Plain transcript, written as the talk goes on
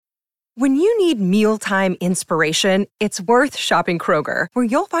When you need mealtime inspiration, it's worth shopping Kroger, where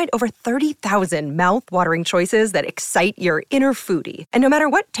you'll find over 30,000 mouth-watering choices that excite your inner foodie. And no matter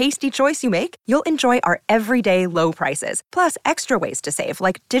what tasty choice you make, you'll enjoy our everyday low prices, plus extra ways to save,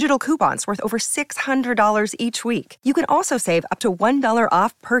 like digital coupons worth over $600 each week. You can also save up to $1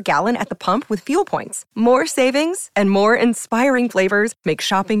 off per gallon at the pump with fuel points. More savings and more inspiring flavors make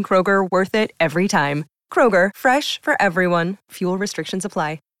shopping Kroger worth it every time. Kroger, fresh for everyone. Fuel restrictions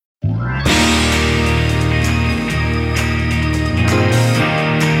apply.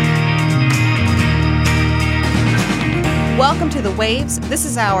 Welcome to The Waves. This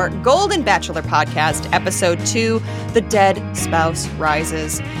is our Golden Bachelor podcast, episode 2, The Dead Spouse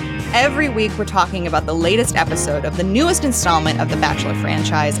Rises. Every week, we're talking about the latest episode of the newest installment of the Bachelor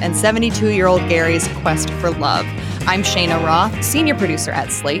franchise and 72-year-old Gary's quest for love. I'm Shayna Roth, senior producer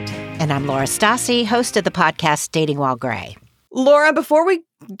at Slate. And I'm Laura Stassi, host of the podcast Dating While Gray. Laura, before we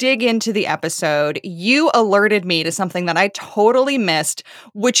dig into the episode, you alerted me to something that I totally missed,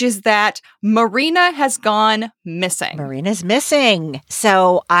 which is that Marina has gone missing. Marina's missing.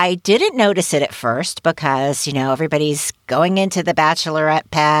 So I didn't notice it at first because, everybody's going into the Bachelorette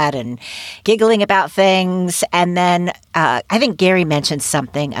pad and giggling about things. And then I think Gary mentioned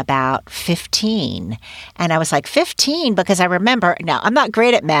something about 15. And I was like, 15? Because I remember, now I'm not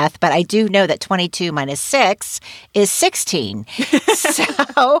great at math, but I do know that 22 minus 6 is 16.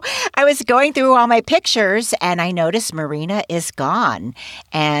 So I was going through all my pictures and I noticed Marina is gone.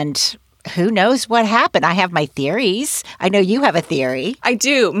 And who knows what happened? I have my theories. I know you have a theory. I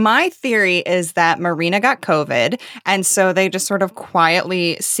do. My theory is that Marina got COVID, and so they just sort of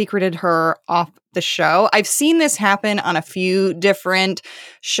quietly secreted her off the show. I've seen this happen on a few different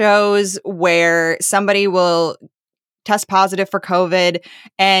shows where somebody will test positive for COVID,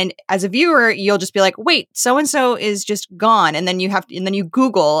 and as a viewer, you'll just be like, wait, so-and-so is just gone. And then you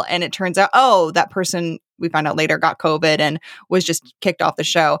Google, and it turns out, oh, that person, we find out later, got COVID and was just kicked off the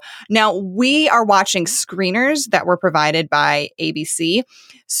show. Now, we are watching screeners that were provided by ABC.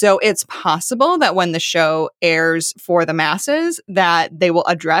 So it's possible that when the show airs for the masses, that they will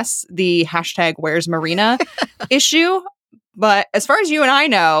address the hashtag Where's Marina issue. But as far as you and I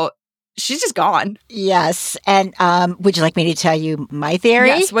know, she's just gone. Yes. And would you like me to tell you my theory?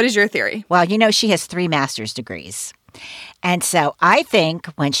 Yes. What is your theory? Well, she has 3 master's degrees. And so I think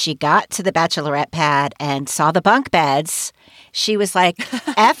when she got to the Bachelorette pad and saw the bunk beds, she was like,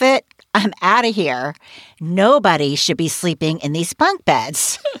 F it, I'm out of here. Nobody should be sleeping in these bunk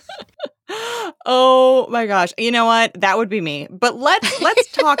beds. Oh my gosh. You know what? That would be me. But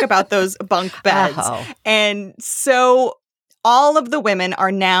let's talk about those bunk beds. Oh. And so all of the women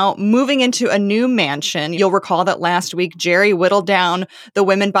are now moving into a new mansion. You'll recall that last week, Jerry whittled down the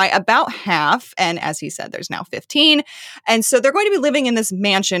women by about half. And as he said, there's now 15. And so they're going to be living in this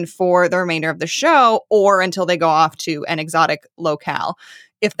mansion for the remainder of the show or until they go off to an exotic locale,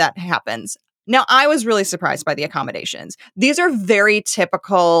 if that happens. Now, I was really surprised by the accommodations. These are very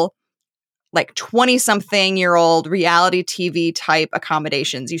typical, like 20-something-year-old reality TV type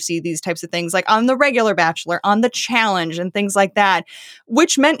accommodations. You see these types of things like on The Regular Bachelor, on The Challenge, and things like that,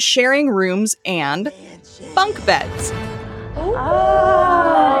 which meant sharing rooms and bunk beds.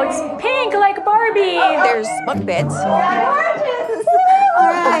 Oh, it's pink like Barbie. There's bunk beds. Gorgeous.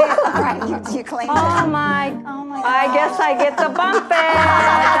 All right. You claim Oh my God. I guess I get the bunk bed.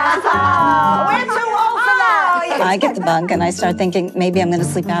 We're too old for that. I get the bunk and I start thinking maybe I'm going to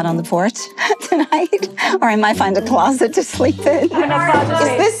sleep out on the porch tonight, or I might find a closet to sleep in. Is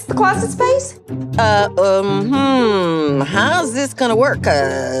this The closet space? How's this gonna work?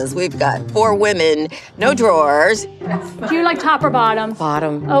 Cause we've got 4 women, no drawers. Do you like top or bottom?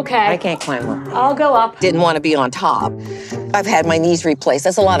 Bottom. Okay. I can't climb up. I'll go up. Didn't want to be on top. I've had my knees replaced.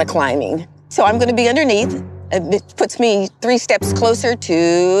 That's a lot of climbing. So I'm gonna be underneath. It puts me 3 steps closer to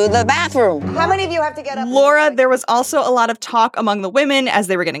the bathroom. How many of you have to get up? Laura, there was also a lot of talk among the women as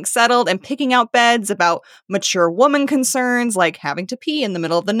they were getting settled and picking out beds about mature woman concerns like having to pee in the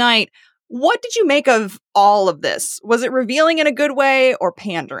middle of the night. What did you make of all of this? Was it revealing in a good way or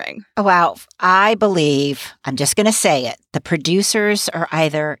pandering? Well, I believe, I'm just going to say it, the producers are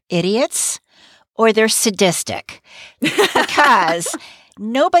either idiots or they're sadistic because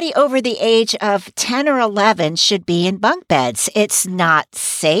nobody over the age of 10 or 11 should be in bunk beds. It's not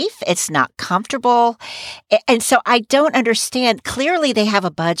safe. It's not comfortable. And so I don't understand. Clearly, they have a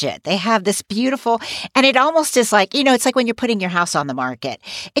budget. They have this beautiful, and it almost is like, it's like when you're putting your house on the market.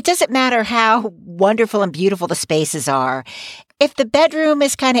 It doesn't matter how wonderful and beautiful the spaces are. if the bedroom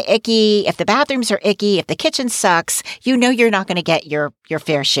is kind of icky, if the bathrooms are icky, if the kitchen sucks, you know you're not going to get your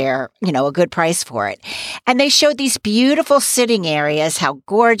fair share, a good price for it. And they showed these beautiful sitting areas, how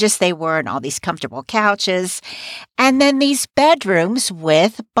gorgeous they were, and all these comfortable couches. And then these bedrooms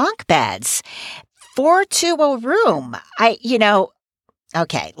with bunk beds. 4 to a room.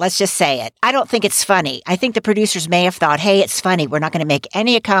 Okay, let's just say it. I don't think it's funny. I think the producers may have thought, hey, it's funny. We're not going to make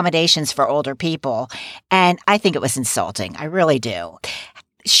any accommodations for older people. And I think it was insulting. I really do.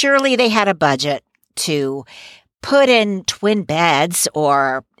 Surely they had a budget to put in twin beds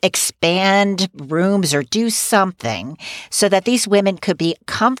or expand rooms or do something so that these women could be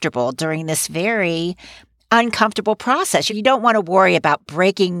comfortable during this very uncomfortable process. You don't want to worry about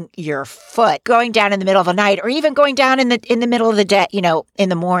breaking your foot going down in the middle of the night or even going down in the middle of the day, in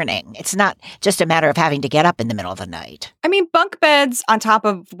the morning. It's not just a matter of having to get up in the middle of the night. I mean, bunk beds on top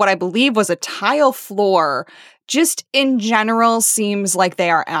of what I believe was a tile floor just in general seems like they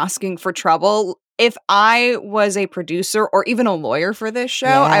are asking for trouble. If I was a producer or even a lawyer for this show,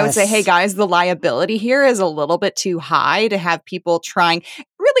 I would say, hey guys, the liability here is a little bit too high to have people trying,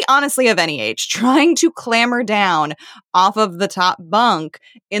 really honestly of any age, trying to clamber down off of the top bunk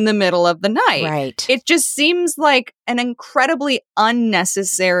in the middle of the night. Right. It just seems like an incredibly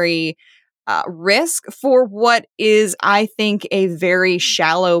unnecessary risk for what is, I think, a very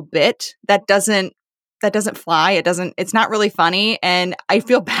shallow bit that doesn't fly. It's not really funny. And I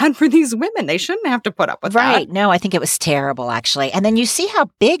feel bad for these women. They shouldn't have to put up with that. Right. No, I think it was terrible, actually. And then you see how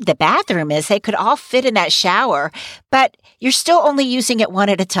big the bathroom is. They could all fit in that shower, but you're still only using it one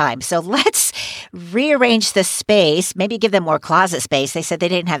at a time. So let's rearrange the space, maybe give them more closet space. They said they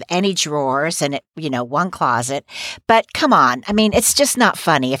didn't have any drawers and, one closet. But come on. I mean, it's just not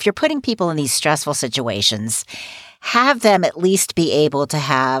funny. If you're putting people in these stressful situations, have them at least be able to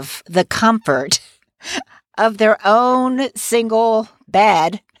have the comfort of their own single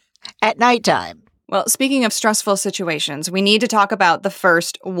bed at nighttime. Well, speaking of stressful situations, we need to talk about the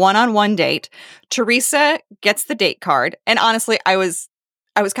first one-on-one date. Teresa gets the date card. And honestly, I was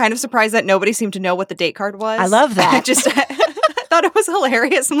kind of surprised that nobody seemed to know what the date card was. I love that. I thought it was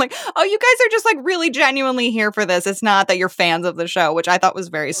hilarious. I'm like, oh, you guys are just like really genuinely here for this. It's not that you're fans of the show, which I thought was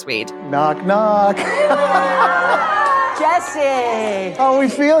very sweet. Knock, knock. Jesse. How are we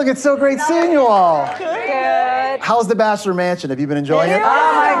feeling? It's so great seeing you all. Good. How's the Bachelor Mansion? Have you been enjoying it?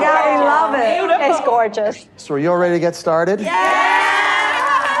 Oh my God, we love it. It's gorgeous. So are you all ready to get started? Yeah!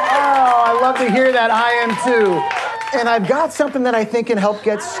 Oh, I love to hear that. I am too. And I've got something that I think can help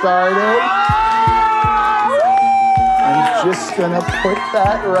get started. I'm just gonna put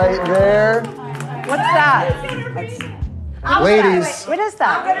that right there. What's that? Ladies, What is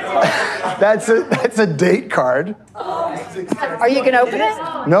that? that's a date card. Are you going to open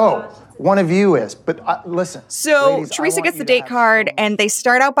it? No, one of you is. But listen. So ladies, Teresa gets the date card and they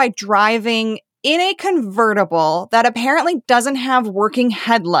start out by driving in a convertible that apparently doesn't have working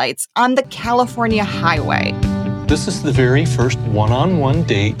headlights on the California highway. This is the very first one-on-one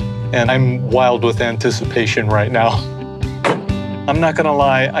date, and I'm wild with anticipation right now. I'm not gonna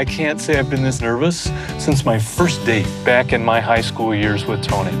lie, I can't say I've been this nervous since my first date back in my high school years with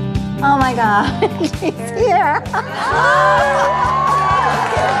Tony. Oh my God, he's here.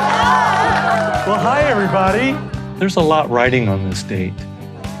 Well, hi everybody. There's a lot riding on this date.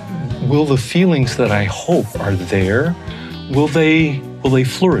 Will the feelings that I hope are there, will they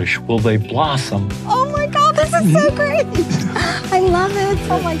flourish? Will they blossom? Oh my God, this is so great. I love it.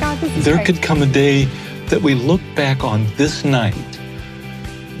 Oh my God, this is There great. could come a day that we look back on this night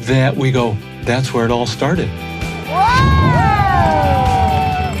that we go, that's where it all started.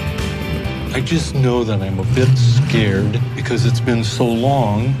 I just know that I'm a bit scared because it's been so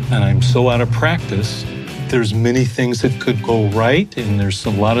long and I'm so out of practice. There's many things that could go right and there's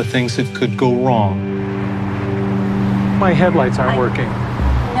a lot of things that could go wrong. My headlights aren't working.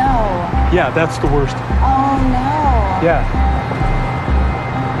 No. Yeah, that's the worst. Oh no. Yeah.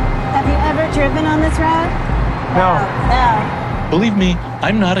 Have you ever driven on this road? No. Believe me,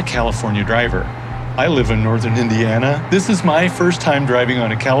 I'm not a California driver. I live in northern Indiana. This is my first time driving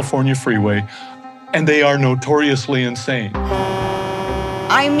on a California freeway, and they are notoriously insane.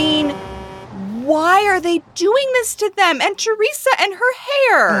 I mean, why are they doing this to them? And Teresa and her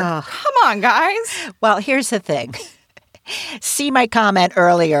hair. Ugh. Come on, guys. Well, here's the thing. See my comment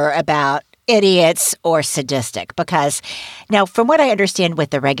earlier about idiots or sadistic, because now from what I understand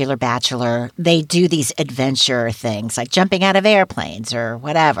with the regular Bachelor, they do these adventure things like jumping out of airplanes or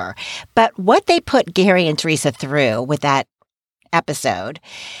whatever. But what they put Gary and Teresa through with that episode,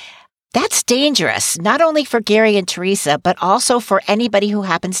 That's dangerous, not only for Gary and Teresa, but also for anybody who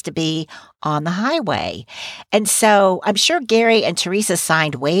happens to be on the highway. And so I'm sure Gary and Teresa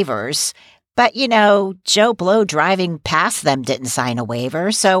signed waivers, but, Joe Blow driving past them didn't sign a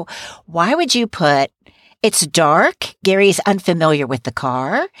waiver. So why would you put, it's dark, Gary's unfamiliar with the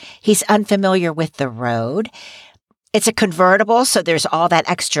car, he's unfamiliar with the road. It's a convertible, so there's all that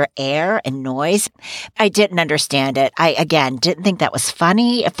extra air and noise. I didn't understand it. I, again, didn't think that was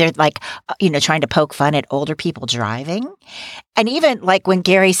funny if they're trying to poke fun at older people driving. And even when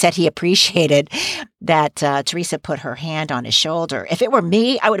Gary said he appreciated that Teresa put her hand on his shoulder. If it were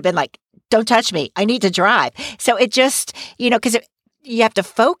me, I would have been like, don't touch me. I need to drive. So it just, because you have to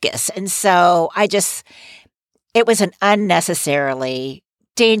focus. And so it was an unnecessarily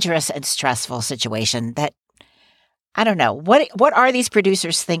dangerous and stressful situation that, I don't know. What are these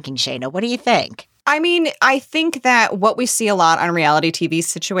producers thinking, Shayna? What do you think? I mean, I think that what we see a lot on reality TV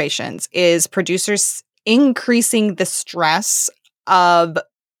situations is producers increasing the stress of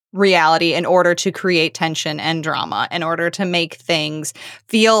reality in order to create tension and drama, in order to make things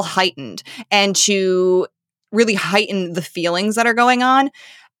feel heightened and to really heighten the feelings that are going on.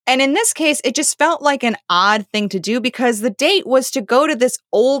 And in this case, it just felt like an odd thing to do because the date was to go to this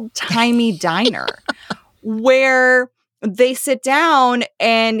old-timey diner. Where they sit down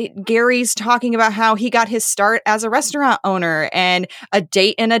and Gary's talking about how he got his start as a restaurant owner, and a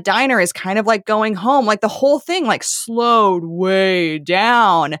date in a diner is kind of like going home, like the whole thing slowed way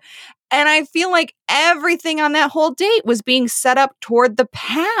down. And I feel like everything on that whole date was being set up toward the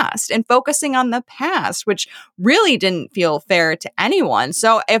past and focusing on the past, which really didn't feel fair to anyone.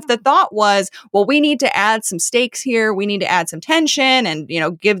 So if the thought was, well, we need to add some stakes here, we need to add some tension and,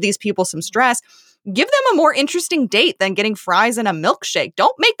 give these people some stress, give them a more interesting date than getting fries and a milkshake.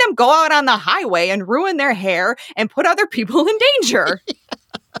 Don't make them go out on the highway and ruin their hair and put other people in danger.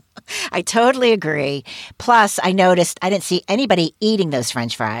 I totally agree. Plus, I noticed I didn't see anybody eating those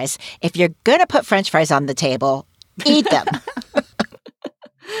French fries. If you're going to put French fries on the table, eat them.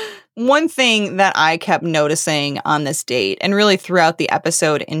 One thing that I kept noticing on this date, and really throughout the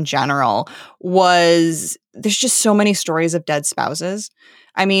episode in general, was there's just so many stories of dead spouses.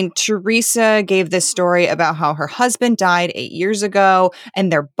 I mean, Teresa gave this story about how her husband died 8 years ago,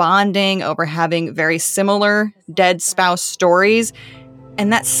 and they're bonding over having very similar dead spouse stories.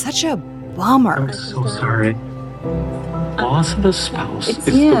 And that's such a bummer. I'm so sorry. Loss of a spouse is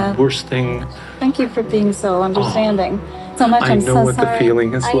the worst thing. Thank you for being so understanding. So much. I know what the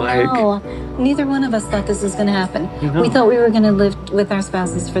feeling is like. I know. Neither one of us thought this was going to happen. No. We thought we were going to live with our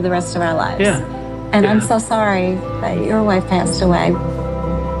spouses for the rest of our lives. Yeah. And I'm so sorry that your wife passed away.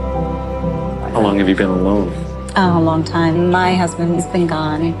 How long have you been alone? Oh, a long time. My husband's been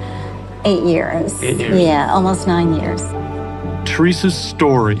gone 8 years. 8 years? Yeah, almost 9 years. Teresa's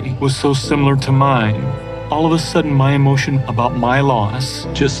story was so similar to mine. All of a sudden, my emotion about my loss,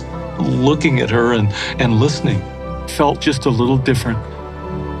 just looking at her and listening, felt just a little different.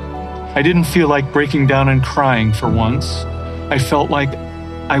 I didn't feel like breaking down and crying for once. I felt like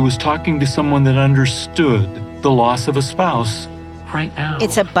I was talking to someone that understood the loss of a spouse. Right now,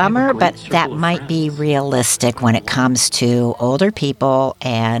 it's a bummer, but that might be realistic when it comes to older people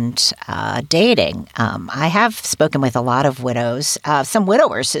and dating. I have spoken with a lot of widows, some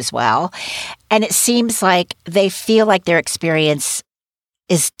widowers as well, and it seems like they feel like their experience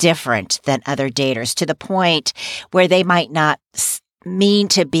is different than other daters, to the point where they might not mean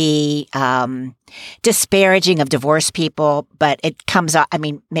to be disparaging of divorced people, but it comes out,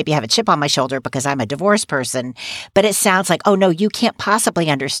 maybe I have a chip on my shoulder because I'm a divorced person, but it sounds like, oh no, you can't possibly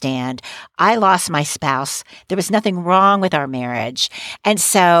understand. I lost my spouse. There was nothing wrong with our marriage. And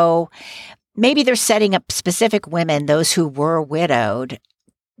so maybe they're setting up specific women, those who were widowed,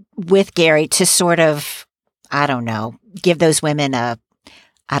 with Gary to sort of, give those women a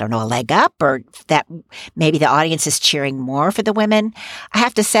leg up, or that maybe the audience is cheering more for the women. I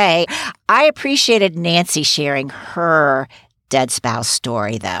have to say, I appreciated Nancy sharing her dead spouse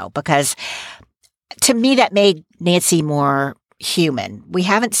story, though, because to me, that made Nancy more human. We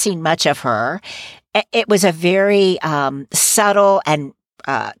haven't seen much of her. It was a very subtle and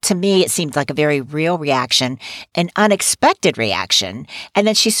to me, it seemed like a very real reaction, an unexpected reaction. And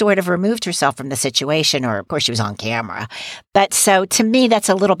then she sort of removed herself from the situation, or of course she was on camera. But so to me, that's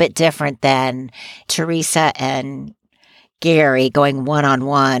a little bit different than Teresa and Gary going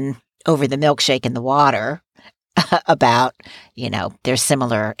one-on-one over the milkshake and the water about, their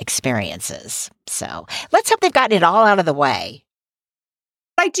similar experiences. So let's hope they've gotten it all out of the way.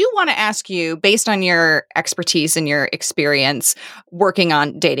 I do want to ask you, based on your expertise and your experience working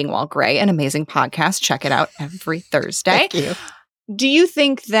on Dating While Gray, an amazing podcast. Check it out every Thursday. Thank you. Do you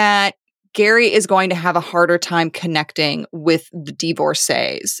think that Gary is going to have a harder time connecting with the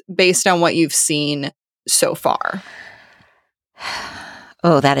divorcees based on what you've seen so far?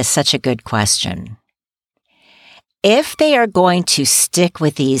 Oh, that is such a good question. If they are going to stick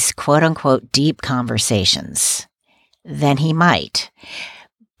with these quote unquote deep conversations, then he might.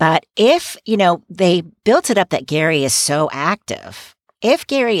 But if, they built it up that Gary is so active, if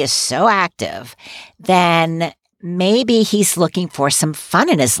Gary is so active, then maybe he's looking for some fun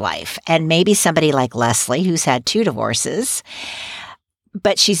in his life. And maybe somebody like Leslie, who's had 2 divorces,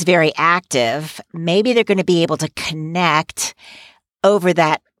 but she's very active, maybe they're going to be able to connect over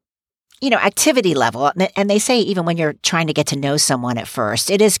that, activity level. And they say even when you're trying to get to know someone at first,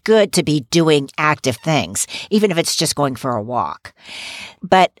 it is good to be doing active things, even if it's just going for a walk.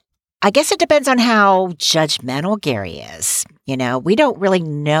 But I guess it depends on how judgmental Gary is. We don't really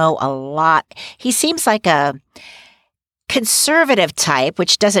know a lot. He seems like a conservative type,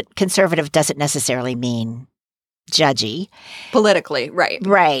 which conservative doesn't necessarily mean judgy. Politically, right.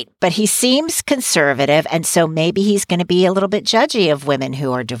 Right. But he seems conservative, and so maybe he's going to be a little bit judgy of women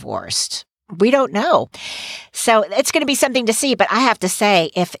who are divorced. We don't know. So it's going to be something to see. But I have to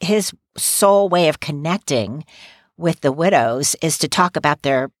say, if his sole way of connecting with the widows is to talk about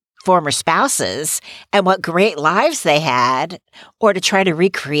their former spouses and what great lives they had, or to try to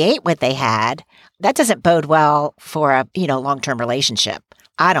recreate what they had, that doesn't bode well for a, long-term relationship,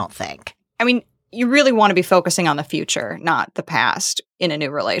 I don't think. I mean, you really want to be focusing on the future, not the past in a new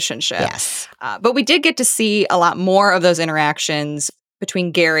relationship. Yes. But we did get to see a lot more of those interactions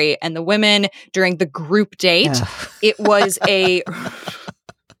between Gary and the women during the group date. It was a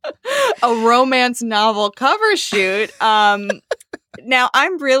romance novel cover shoot. Now,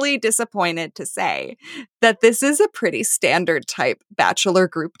 I'm really disappointed to say that this is a pretty standard type Bachelor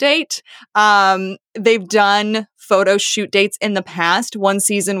group date. They've done photo shoot dates in the past. One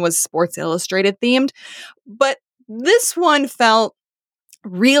season was Sports Illustrated themed, but this one felt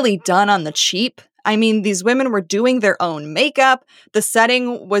really done on the cheap. I mean, these women were doing their own makeup. The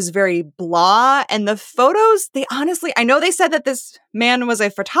setting was very blah. And the photos, I know they said that this man was a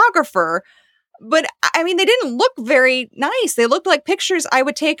photographer, but I mean, they didn't look very nice. They looked like pictures I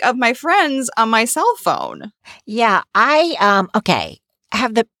would take of my friends on my cell phone. Yeah, okay.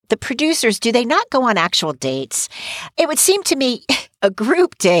 Have the producers, do they not go on actual dates? It would seem to me a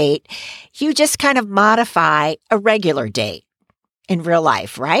group date, you just kind of modify a regular date in real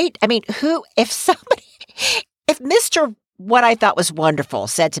life, right? I mean, if Mr. What I thought was wonderful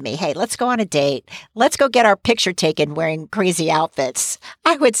said to me, hey, let's go on a date. Let's go get our picture taken wearing crazy outfits.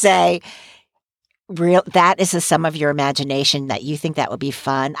 I would say, that is the sum of your imagination that you think that would be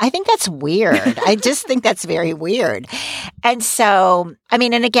fun. I think that's weird. I just think that's very weird. And so, I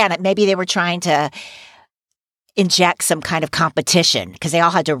mean, and again, maybe they were trying to inject some kind of competition because they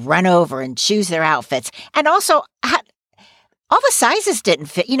all had to run over and choose their outfits. And also, all the sizes didn't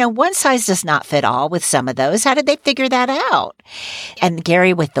fit. One size does not fit all with some of those. How did they figure that out? And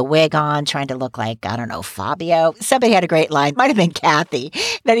Gary with the wig on, trying to look like, I don't know, Fabio. Somebody had a great line, might have been Kathy,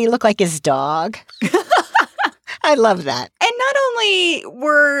 that he looked like his dog. I love that. And not only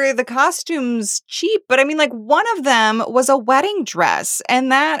were the costumes cheap, but I mean, like, one of them was a wedding dress,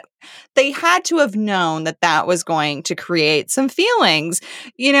 and that they had to have known that was going to create some feelings.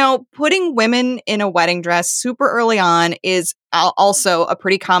 Putting women in a wedding dress super early on is also a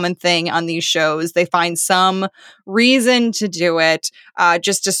pretty common thing on these shows. They find some reason to do it,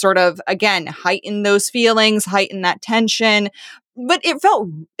 just to sort of, again, heighten those feelings, heighten that tension. But it felt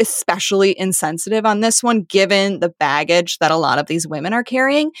especially insensitive on this one, given the baggage that a lot of these women are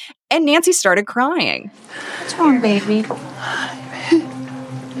carrying. And Nancy started crying. What's wrong, baby?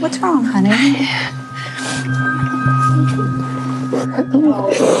 What's wrong, honey?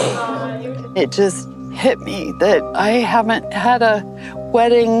 It just hit me that I haven't had a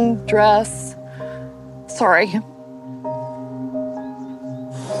wedding dress. Sorry.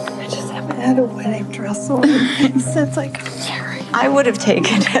 I just haven't had a wedding dress on since I got married. I would have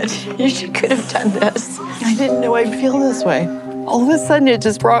taken it. You could have done this. I didn't know I'd feel this way. All of a sudden, it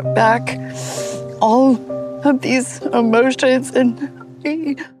just brought back all of these emotions and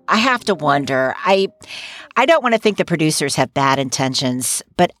I have to wonder. I don't want to think the producers have bad intentions,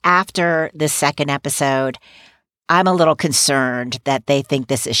 but after the second episode, I'm a little concerned that they think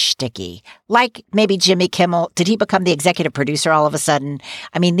this is shticky. Like maybe Jimmy Kimmel, did he become the executive producer all of a sudden?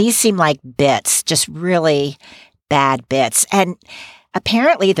 I mean, these seem like bits, just really bad bits. And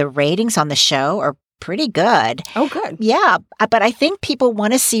apparently the ratings on the show are pretty good. Oh, good. Yeah, but I think people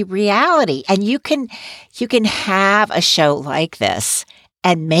want to see reality, and you can have a show like this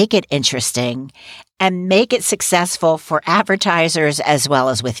and make it interesting and make it successful for advertisers as well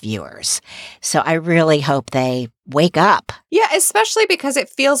as with viewers. So I really hope they wake up. Yeah, especially because it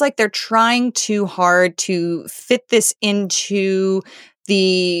feels like they're trying too hard to fit this into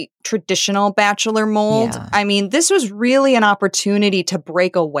the traditional Bachelor mold. Yeah. I mean, this was really an opportunity to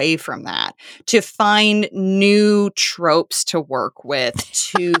break away from that, to find new tropes to work with,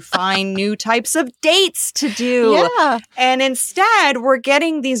 to find new types of dates to do. Yeah. And instead, we're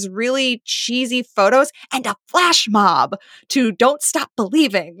getting these really cheesy photos and a flash mob to Don't Stop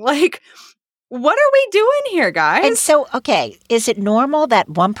Believing. Like, what are we doing here, guys? And so, okay, is it normal that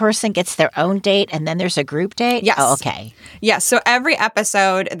one person gets their own date and then there's a group date? Yes. Oh, okay. Yeah, so every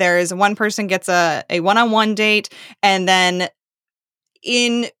episode, there's one person gets a one-on-one date, and then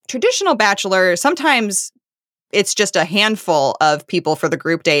in traditional Bachelor, sometimes it's just a handful of people for the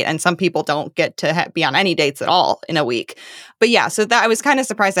group date, and some people don't get to be on any dates at all in a week. But yeah, so that I was kind of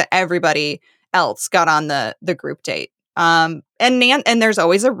surprised that everybody else got on the group date. And there's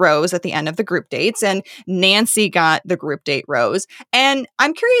always a rose at the end of the group dates, and Nancy got the group date rose. And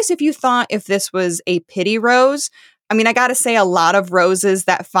I'm curious if you thought if this was a pity rose. I mean, I got to say, a lot of roses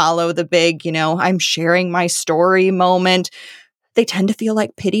that follow the big, I'm sharing my story moment, they tend to feel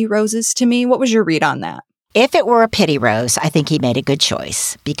like pity roses to me. What was your read on that? If it were a pity rose, I think he made a good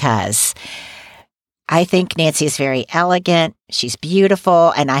choice because I think Nancy is very elegant. She's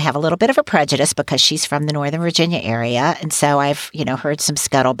beautiful. And I have a little bit of a prejudice because she's from the Northern Virginia area. And so I've, heard some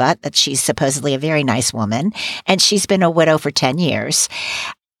scuttlebutt that she's supposedly a very nice woman. And she's been a widow for 10 years.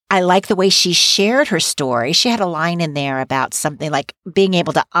 I like the way she shared her story. She had a line in there about something like being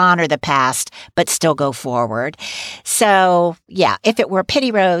able to honor the past, but still go forward. So yeah, if it were a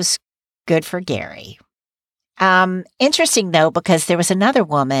pity rose, good for Gary. Interesting though, because there was another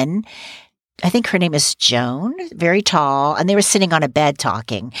woman, I think her name is Joan, very tall, and they were sitting on a bed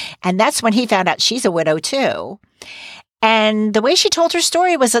talking. And that's when he found out she's a widow too. And the way she told her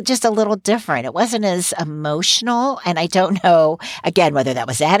story was just a little different. It wasn't as emotional. And I don't know, again, whether that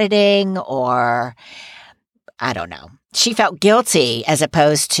was editing or I don't know. She felt guilty as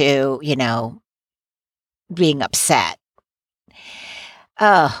opposed to, being upset.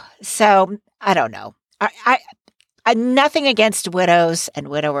 Oh, so I don't know. I'm nothing against widows and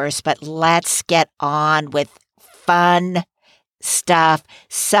widowers, but let's get on with fun stuff,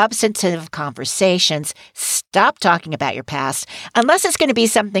 substantive conversations. Stop talking about your past, unless it's going to be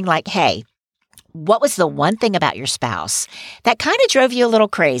something like, hey, what was the one thing about your spouse that kind of drove you a little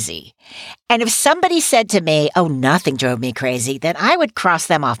crazy? And if somebody said to me, oh, nothing drove me crazy, then I would cross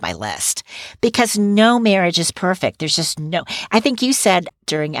them off my list because no marriage is perfect. There's just no, I think you said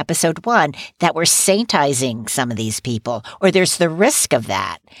during episode 1 that we're saintizing some of these people, or there's the risk of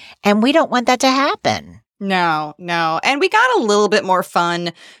that. And we don't want that to happen. No. And we got a little bit more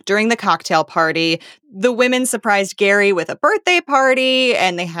fun during the cocktail party. The women surprised Gary with a birthday party,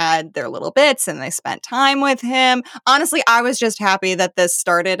 and they had their little bits, and they spent time with him. Honestly, I was just happy that this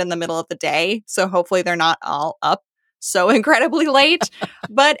started in the middle of the day, so hopefully they're not all up so incredibly late.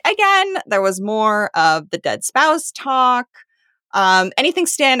 But again, there was more of the dead spouse talk. Anything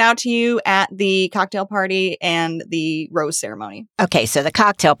stand out to you at the cocktail party and the rose ceremony? Okay, so the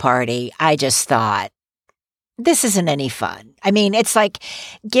cocktail party, I just thought, this isn't any fun. I mean, it's like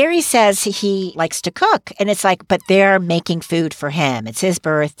Gary says he likes to cook, and it's like, but they're making food for him. It's his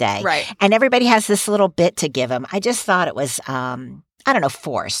birthday. Right. And everybody has this little bit to give him. I just thought it was,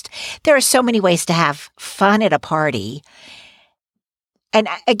 forced. There are so many ways to have fun at a party. And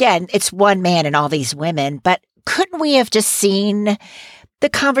again, it's one man and all these women, but couldn't we have just seen the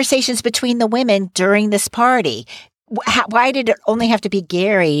conversations between the women during this party? Why did it only have to be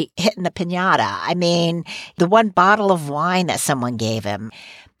Gary hitting the piñata? I mean, the one bottle of wine that someone gave him,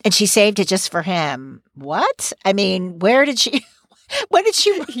 and she saved it just for him. What? I mean, when did she?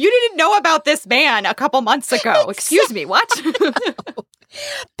 You didn't know about this man a couple months ago. Excuse me, what?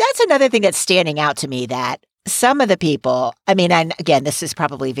 That's another thing that's standing out to me, that some of the people, I mean, and again, this is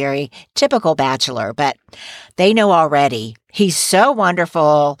probably very typical Bachelor, but they know already he's so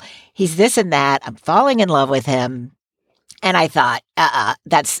wonderful. He's this and that. I'm falling in love with him. And I thought,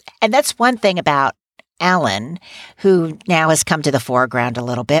 that's one thing about Ellen, who now has come to the foreground a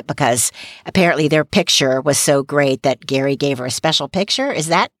little bit because apparently their picture was so great that Gary gave her a special picture. Is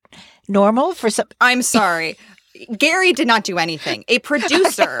that normal for some? I'm sorry. Gary did not do anything. A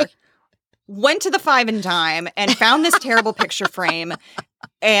producer went to the Five and Dime and found this terrible picture frame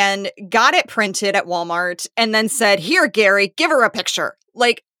and got it printed at Walmart and then said, here, Gary, give her a picture.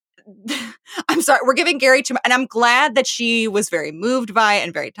 Like, I'm sorry, we're giving Gary too much. And I'm glad that she was very moved by it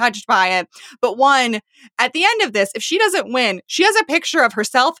and very touched by it. But one, at the end of this, if she doesn't win, she has a picture of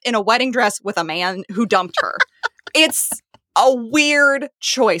herself in a wedding dress with a man who dumped her. It's a weird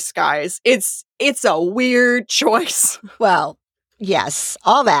choice, guys. It's a weird choice. Well, yes,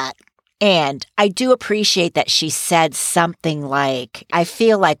 all that. And I do appreciate that she said something like, I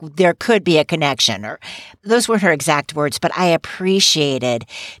feel like there could be a connection, or those weren't her exact words, but I appreciated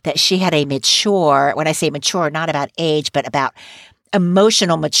that she had a mature, when I say mature, not about age, but about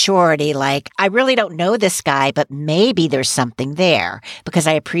emotional maturity. Like, I really don't know this guy, but maybe there's something there, because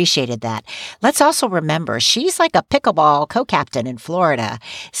I appreciated that. Let's also remember, she's like a pickleball co-captain in Florida.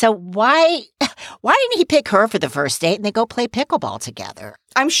 So why didn't he pick her for the first date and they go play pickleball together?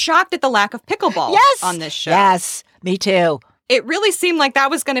 I'm shocked at the lack of pickleball on this show. Yes, me too. It really seemed like that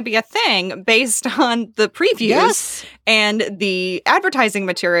was going to be a thing based on the previews and the advertising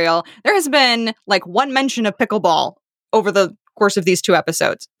material. There has been like one mention of pickleball over the course of these 2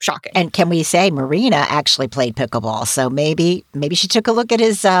 episodes. Shocking. And can we say Marina actually played pickleball? So maybe she took a look at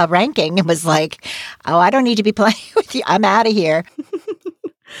his ranking and was like, oh, I don't need to be playing with you. I'm out of here.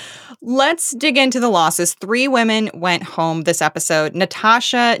 Let's dig into the losses. 3 women went home this episode: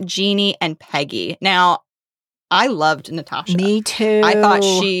 Natasha, Jeannie, and Peggy. Now, I loved Natasha. Me too. I thought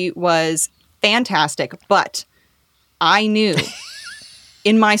she was fantastic, but I knew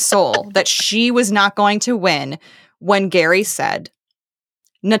in my soul that she was not going to win when Gary said,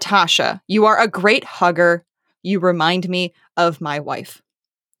 Natasha, you are a great hugger. You remind me of my wife.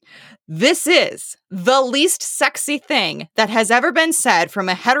 This is the least sexy thing that has ever been said from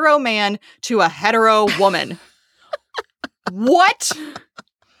a hetero man to a hetero woman. What?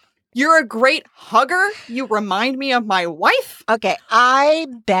 You're a great hugger? You remind me of my wife? Okay, I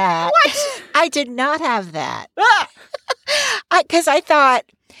bet. What? I did not have that. Ah! Because I thought,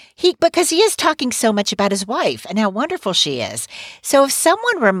 because he is talking so much about his wife and how wonderful she is. So if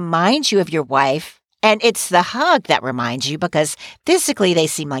someone reminds you of your wife, and it's the hug that reminds you because physically they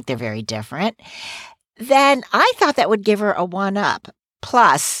seem like they're very different, then I thought that would give her a 1-up.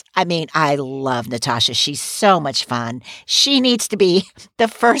 Plus, I mean, I love Natasha. She's so much fun. She needs to be the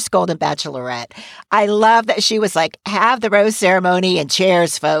first Golden Bachelorette. I love that she was like, have the rose ceremony and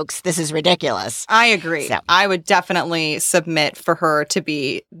cheers, folks. This is ridiculous. I agree. So, I would definitely submit for her to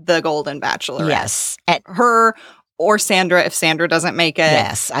be the Golden Bachelorette. yes. And Her or Sandra if Sandra doesn't make it.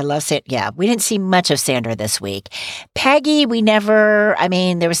 yes, I love Sandra. Yeah, we didn't see much of Sandra this week. Peggy, there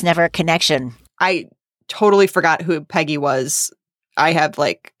was never a connection. I totally forgot who Peggy was. I have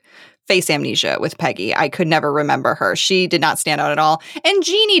like face amnesia with Peggy. I could never remember her. She did not stand out at all. And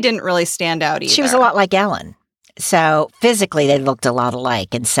Jeannie didn't really stand out either. She was a lot like Ellen. So physically they looked a lot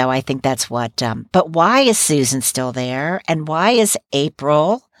alike. And so I think that's what, but why is Susan still there? And why is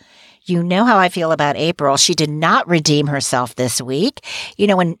April? You know how I feel about April. She did not redeem herself this week. You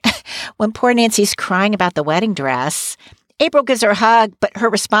know, when poor Nancy's crying about the wedding dress, April gives her a hug, but her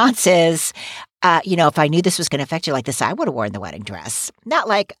response is, if I knew this was going to affect you like this, I would have worn the wedding dress. Not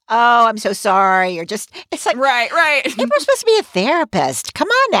like, oh, I'm so sorry. Or just, it's like, right. April's supposed to be a therapist. Come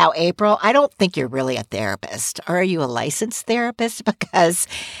on now, April. I don't think you're really a therapist. Or are you a licensed therapist? Because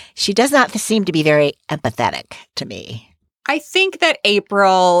she does not seem to be very empathetic to me. I think that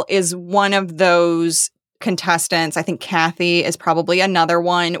April is one of those contestants. I think Kathy is probably another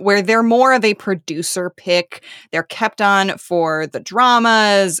one where they're more of a producer pick. They're kept on for the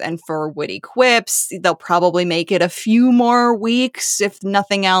dramas and for witty quips. They'll probably make it a few more weeks if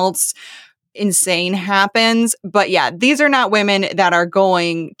nothing else insane happens. But yeah, these are not women that are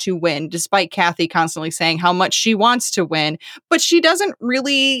going to win, despite Kathy constantly saying how much she wants to win. But she doesn't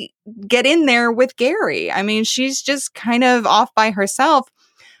really get in there with Gary. I mean, she's just kind of off by herself.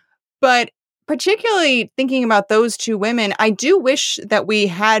 But particularly thinking about those 2 women, I do wish that we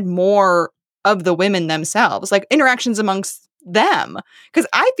had more of the women themselves, like interactions amongst them. Because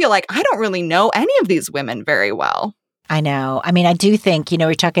I feel like I don't really know any of these women very well. I know. I mean, I do think,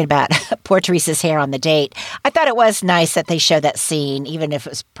 we're talking about poor Teresa's hair on the date. I thought it was nice that they showed that scene, even if it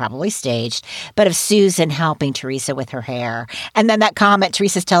was probably staged, but of Susan helping Teresa with her hair. And then that comment,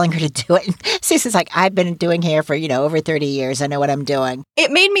 Teresa's telling her to do it. And Susan's like, I've been doing hair for, over 30 years. I know what I'm doing.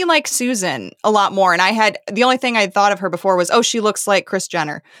 It made me like Susan a lot more. And the only thing I thought of her before was, oh, she looks like Kris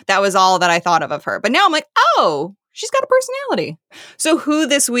Jenner. That was all that I thought of her. But now I'm like, oh, she's got a personality. So who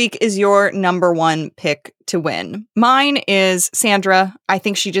this week is your number one pick to win? Mine is Sandra. I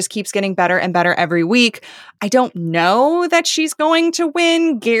think she just keeps getting better and better every week. I don't know that she's going to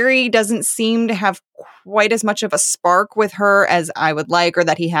win. Gary doesn't seem to have quite as much of a spark with her as I would like, or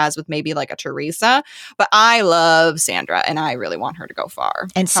that he has with maybe like a Teresa. But I love Sandra, and I really want her to go far.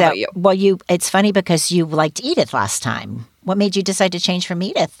 And How about you? Well, it's funny because you liked Edith last time. What made you decide to change from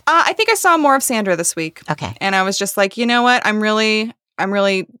Edith? I think I saw more of Sandra this week. Okay. And I was just like, you know what? I'm really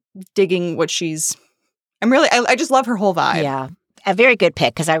digging what she's... I just love her whole vibe. Yeah. A very good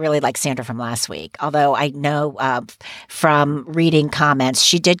pick because I really like Sandra from last week. Although I know from reading comments,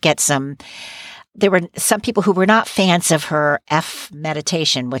 she did get there were some people who were not fans of her F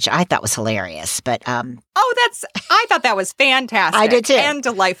meditation, which I thought was hilarious. But I thought that was fantastic. I did too. And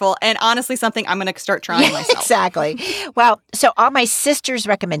delightful. And honestly, something I'm going to start trying myself. Exactly. Well, so on my sister's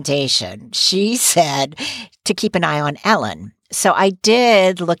recommendation, she said to keep an eye on Ellen. So I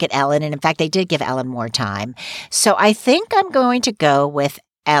did look at Ellen, and in fact, they did give Ellen more time. So I think I'm going to go with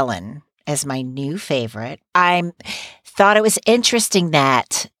Ellen as my new favorite. I thought it was interesting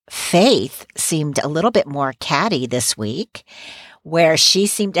that Faith seemed a little bit more catty this week, where she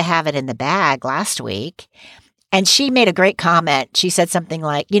seemed to have it in the bag last week. And she made a great comment. She said something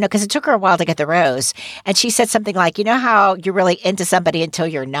like, because it took her a while to get the rose. And she said something like, you know how you're really into somebody until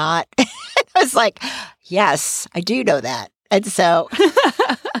you're not? I was like, yes, I do know that. And so,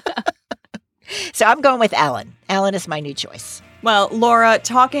 so I'm going with Ellen. Ellen is my new choice. Well, Laura,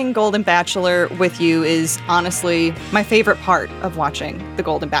 talking Golden Bachelor with you is honestly my favorite part of watching The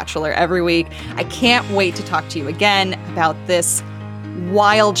Golden Bachelor every week. I can't wait to talk to you again about this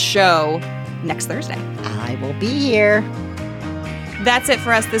wild show next Thursday. I will be here. That's it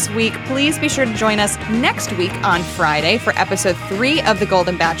for us this week. Please be sure to join us next week on Friday for episode 3 of The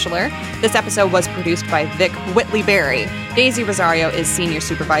Golden Bachelor. This episode was produced by Vic Whitley-Berry. Daisy Rosario is senior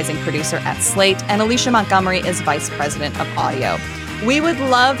supervising producer at Slate, and Alicia Montgomery is vice president of audio. We would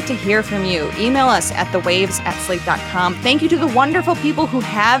love to hear from you. Email us at thewaves@slate.com. Thank you to the wonderful people who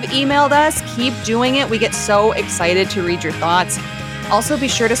have emailed us. Keep doing it. We get so excited to read your thoughts. Also, be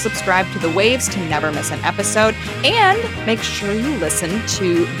sure to subscribe to The Waves to never miss an episode. And make sure you listen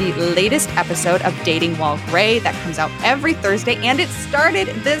to the latest episode of Dating While Gray that comes out every Thursday, and it started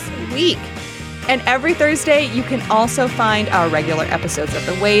this week. And every Thursday, you can also find our regular episodes of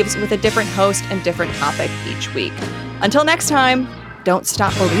The Waves with a different host and different topic each week. Until next time, don't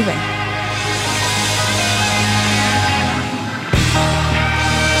stop believing.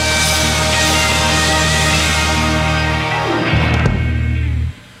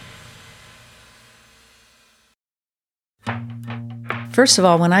 First of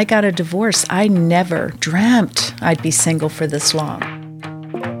all, when I got a divorce, I never dreamt I'd be single for this long.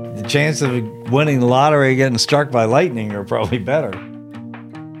 The chance of winning the lottery, getting struck by lightning are probably better.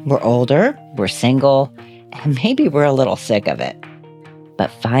 We're older, we're single, and maybe we're a little sick of it. But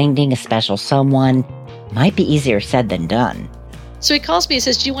finding a special someone might be easier said than done. So he calls me and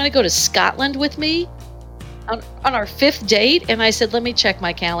says, do you want to go to Scotland with me on our 5th date? And I said, let me check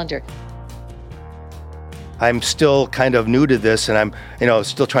my calendar. I'm still kind of new to this, and I'm,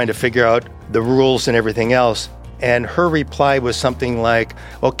 still trying to figure out the rules and everything else. And her reply was something like,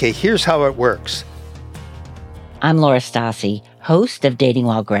 okay, here's how it works. I'm Laura Stassi, host of Dating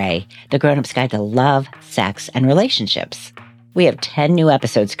While Gray, the grown-up's guide to love, sex, and relationships. We have 10 new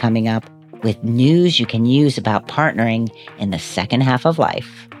episodes coming up with news you can use about partnering in the second half of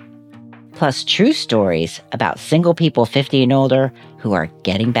life. Plus true stories about single people 50 and older who are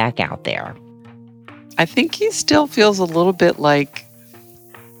getting back out there. I think he still feels a little bit like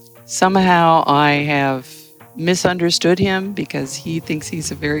somehow I have misunderstood him because he thinks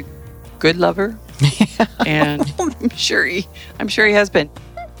he's a very good lover. And I'm sure he has been.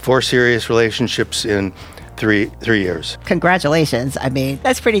 4 serious relationships in 3 years. Congratulations. I mean,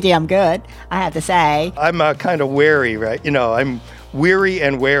 that's pretty damn good, I have to say. I'm kind of wary, right? I'm weary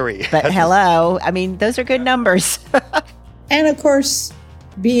and wary. But hello, I mean, those are good numbers. And of course,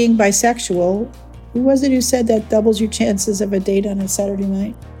 being bisexual, who was it who said that doubles your chances of a date on a Saturday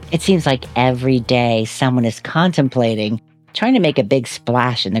night? It seems like every day someone is contemplating trying to make a big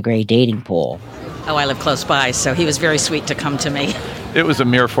splash in the gray dating pool. Oh, I live close by, so he was very sweet to come to me. It was a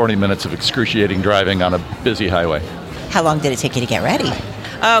mere 40 minutes of excruciating driving on a busy highway. How long did it take you to get ready?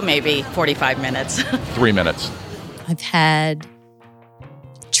 Oh, maybe 45 minutes. 3 minutes. I've had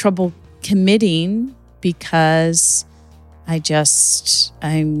trouble committing because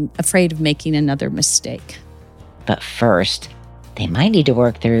I'm afraid of making another mistake. But first, they might need to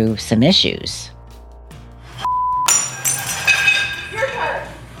work through some issues.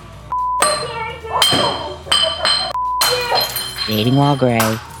 Dating While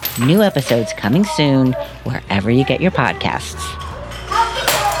Gray. New episodes coming soon wherever you get your podcasts.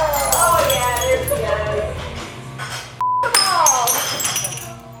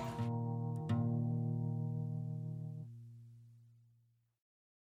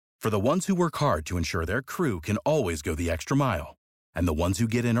 For the ones who work hard to ensure their crew can always go the extra mile, and the ones who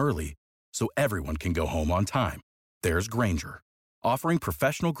get in early so everyone can go home on time, there's Grainger, offering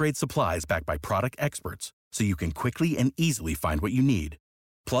professional-grade supplies backed by product experts so you can quickly and easily find what you need.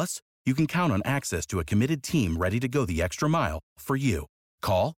 Plus, you can count on access to a committed team ready to go the extra mile for you.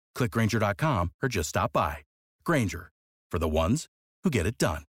 Call, click Grainger.com, or just stop by. Grainger, for the ones who get it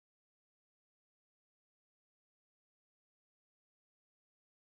done.